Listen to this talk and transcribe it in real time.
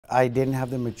I didn't have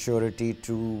the maturity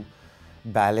to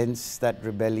balance that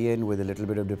rebellion with a little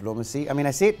bit of diplomacy. I mean,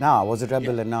 I say it now, I was a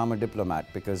rebel and now I'm a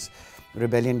diplomat, because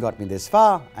rebellion got me this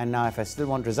far, and now if I still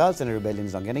want results and a rebellion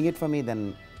is not getting it for me,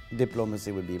 then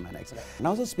diplomacy would be my next. Right. And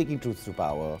also speaking truth to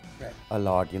power a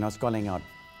lot, you know, I was calling out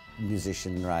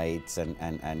musician rights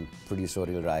and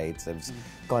producerial rights. I was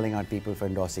calling out people for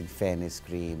endorsing fairness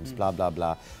creams, blah, blah,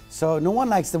 blah. So no one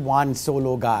likes the one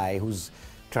solo guy who's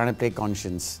trying to play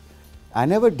conscience. I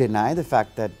never deny the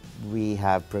fact that we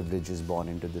have privileges born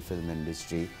into the film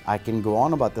industry. I can go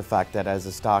on about the fact that as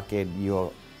a star kid,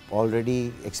 you're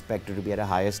already expected to be at a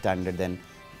higher standard than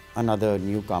another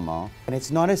newcomer. And it's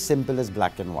not as simple as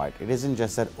black and white. It isn't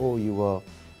just that, oh, you were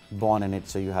born in it,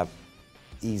 so you have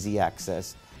easy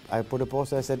access. I put a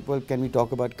post, I said, well, can we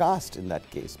talk about caste in that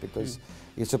case? Because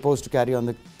you're supposed to carry on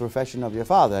the profession of your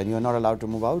father and you're not allowed to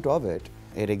move out of it.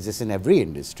 It exists in every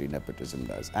industry, nepotism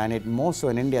does. And it more so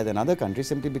in India than other countries,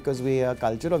 simply because we are a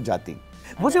culture of jati.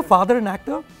 Was your father an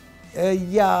actor?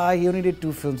 Yeah, he only did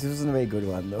 2 films. He wasn't a very good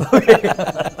one, though.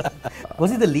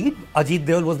 Was he the lead? Ajit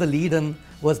Deol was the lead, and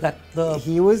was that the...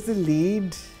 He was the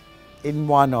lead in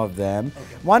one of them.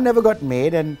 Okay. One never got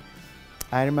made, and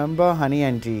I remember Honey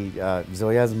Auntie,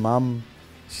 Zoya's mum,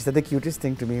 she said the cutest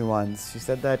thing to me once. She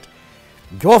said that,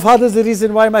 your father's the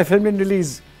reason why my film didn't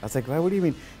release. I was like, why, what do you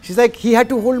mean? She's like, he had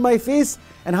to hold my face,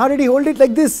 and how did he hold it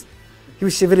like this? He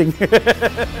was shivering.